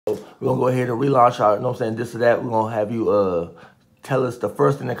We're gonna go ahead and relaunch our, you know what I'm saying, this or that. We're gonna have you tell us the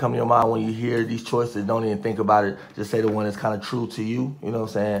first thing that comes to your mind when you hear these choices. Don't even think about it. Just say the one that's kind of true to you, you know what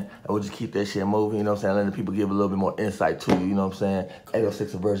I'm saying? And we'll just keep that shit moving, you know what I'm saying? Letting the people give a little bit more insight to you, you know what I'm saying?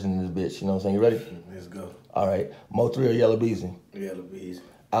 806 version in this bitch, you know what I'm saying? You ready? Let's go. All right. Mo3 or Yellow Beezy? Yellow Bees.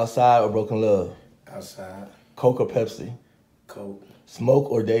 Outside or Broken Love? Outside. Coke or Pepsi? Coke.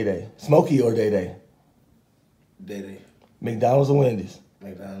 Smoke or Day Day? Smokey or Day Day? Day Day. McDonald's or Wendy's?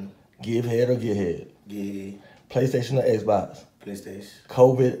 McDonald's. Give head or get head? Get head. PlayStation or Xbox? PlayStation.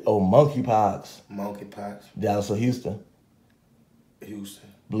 COVID or monkeypox? Monkeypox. Dallas or Houston? Houston.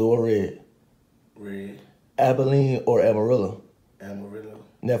 Blue or red? Red. Abilene or Amarillo? Amarillo.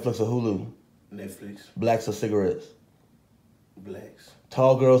 Netflix or Hulu? Netflix. Blacks or cigarettes? Blacks.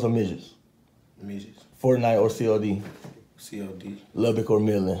 Tall girls or midgets? Midgets. Fortnite or COD? COD. Lubbock or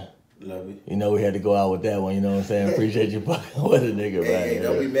Midland? Love it. You know we had to go out with that one, you know what I'm saying? Appreciate you fucking with a nigga, man. Hey,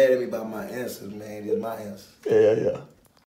 don't be mad at me about my answers, man. It's my answer. Yeah.